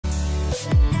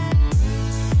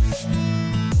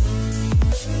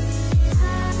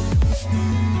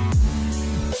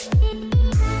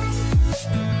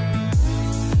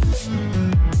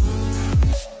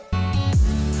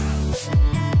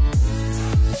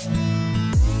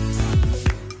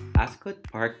Ascott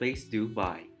Park Place,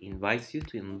 Dubai invites you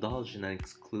to indulge in an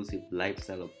exclusive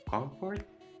lifestyle of comfort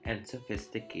and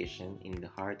sophistication in the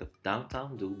heart of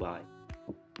downtown Dubai.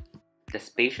 The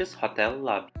spacious hotel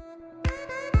lobby,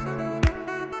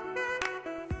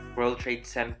 World Trade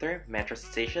Center Metro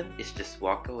Station is just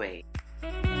walk away.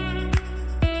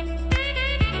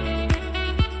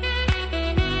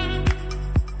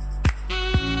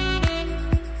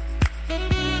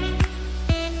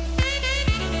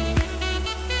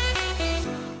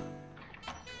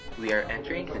 We are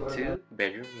entering the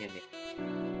two-bedroom unit.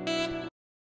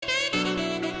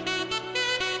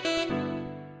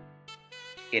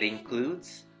 It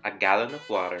includes a gallon of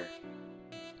water,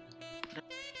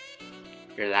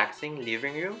 relaxing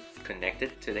living room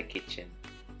connected to the kitchen.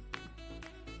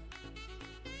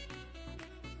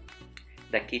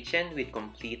 The kitchen with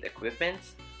complete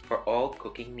equipments for all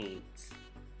cooking needs.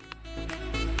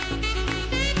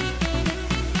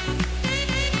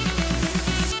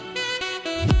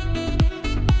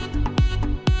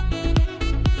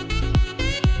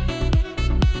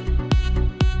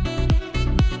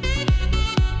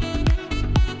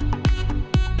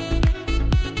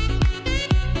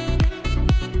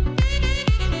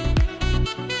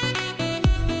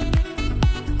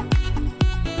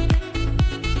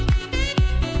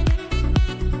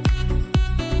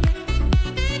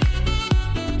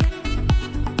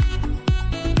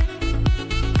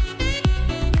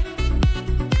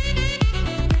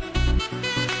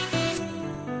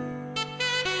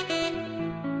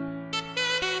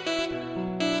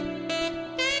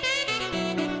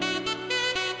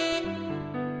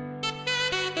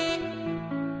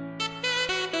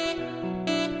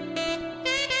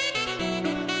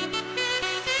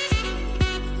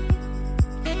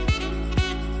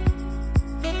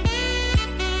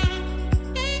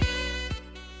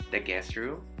 The guest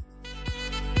room,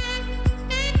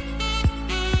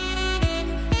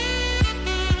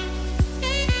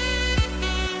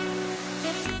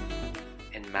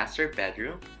 and master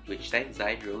bedroom with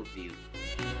side road view.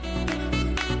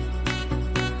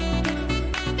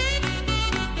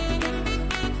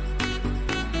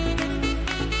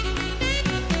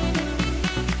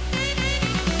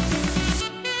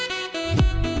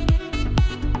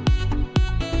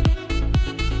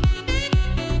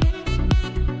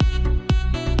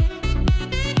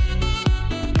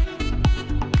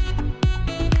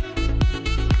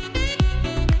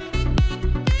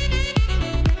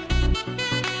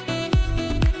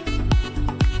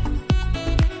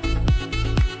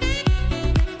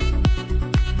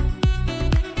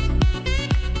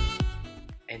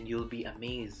 You'll be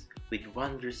amazed with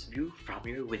wondrous view from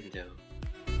your window.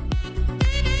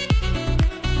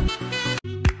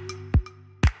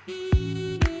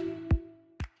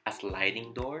 A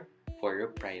sliding door for your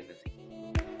privacy.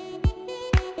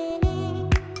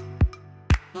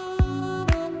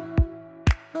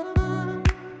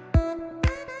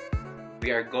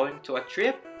 We are going to a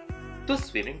trip to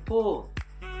swimming pool.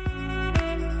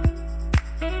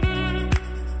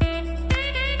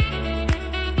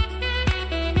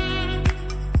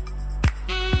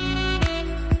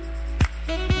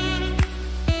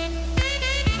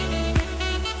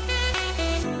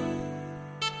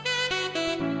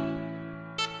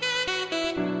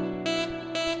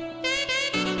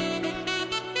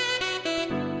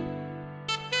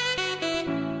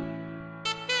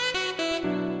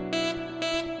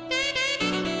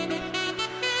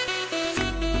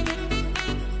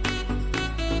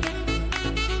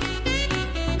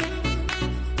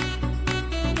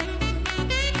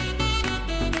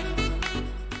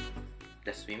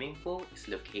 The swimming pool is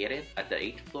located at the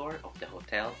 8th floor of the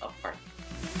hotel apartment.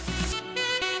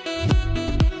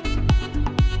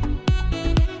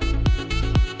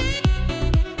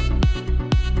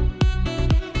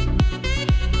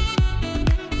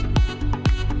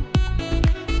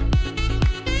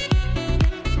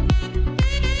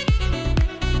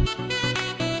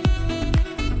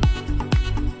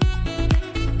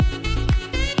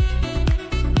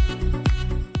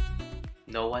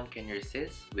 No one can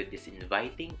resist with this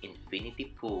inviting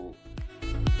infinity pool.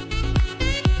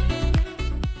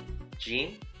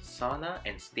 Gym, sauna,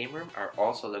 and steam room are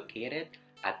also located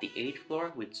at the 8th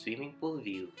floor with swimming pool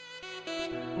view.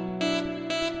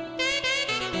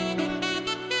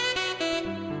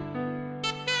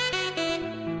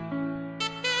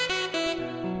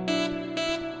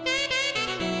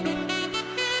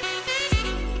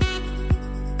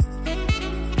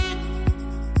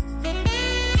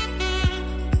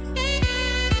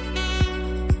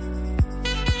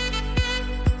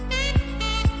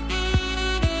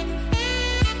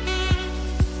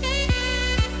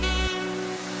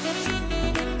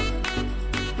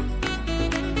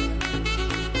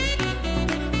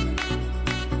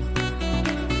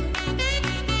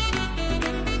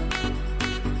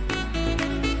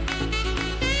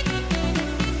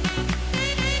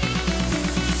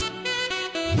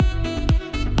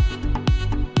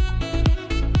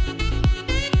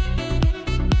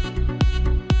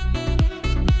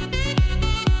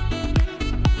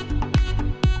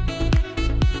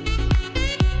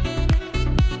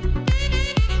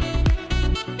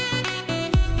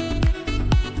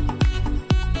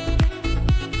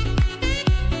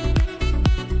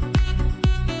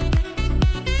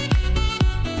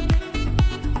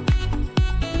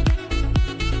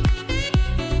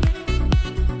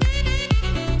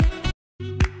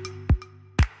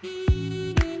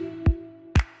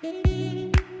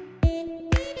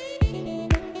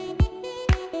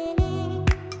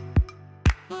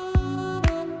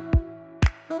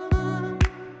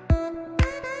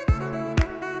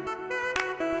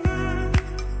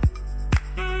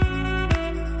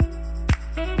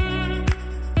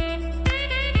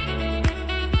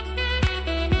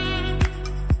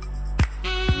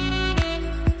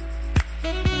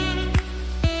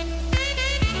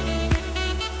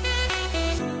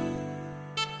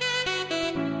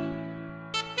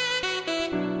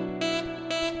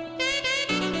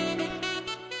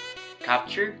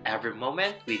 capture every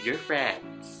moment with your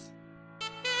friends.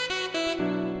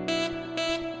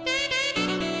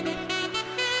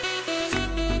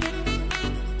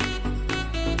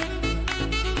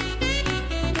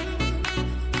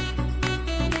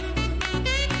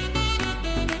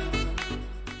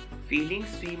 Feeling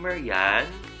swimmer yan?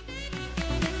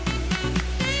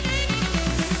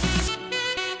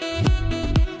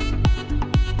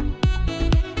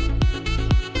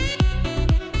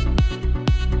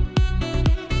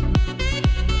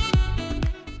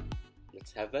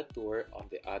 Let's have a tour of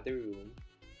the other room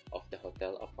of the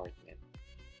hotel apartment.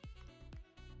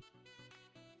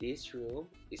 This room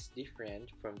is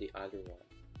different from the other one.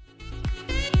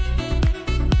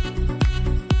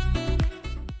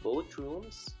 Both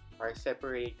rooms are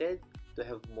separated to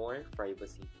have more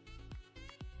privacy.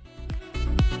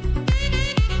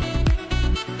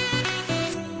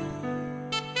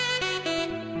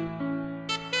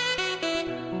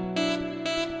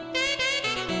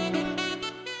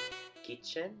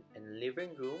 Kitchen and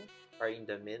living room are in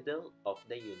the middle of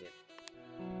the unit.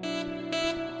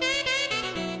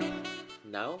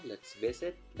 Now let's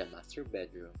visit the master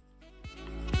bedroom.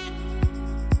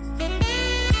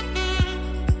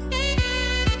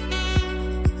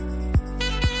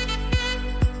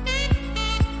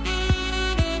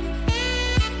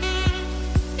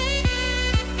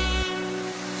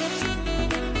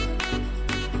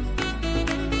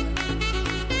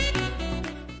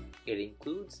 It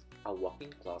includes a walk-in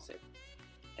closet,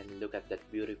 and look at that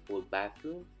beautiful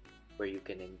bathroom where you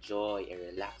can enjoy a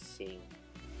relaxing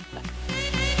bath.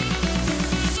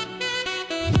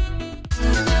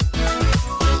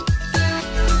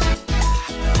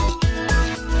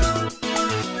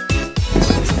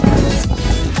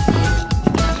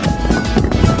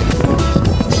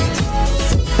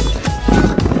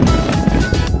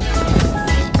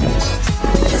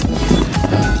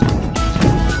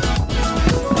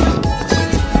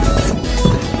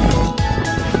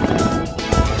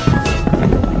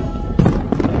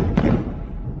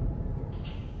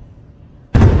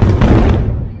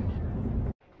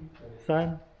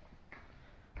 Saan?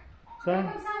 Saan?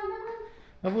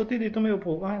 Mabuti dito may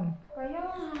upuan. Kaya nga.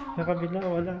 Sa kabila,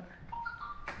 wala.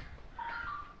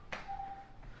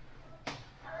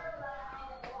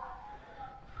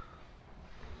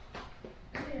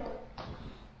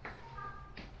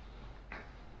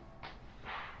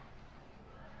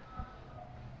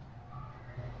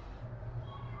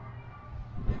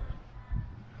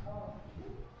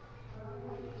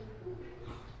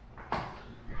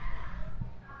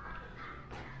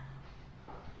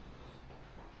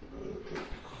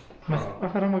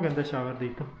 Parang maganda shower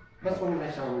dito. Mas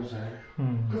maganda shower, sir.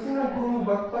 Hmm. Kasi nga puro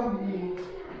bathtub eh.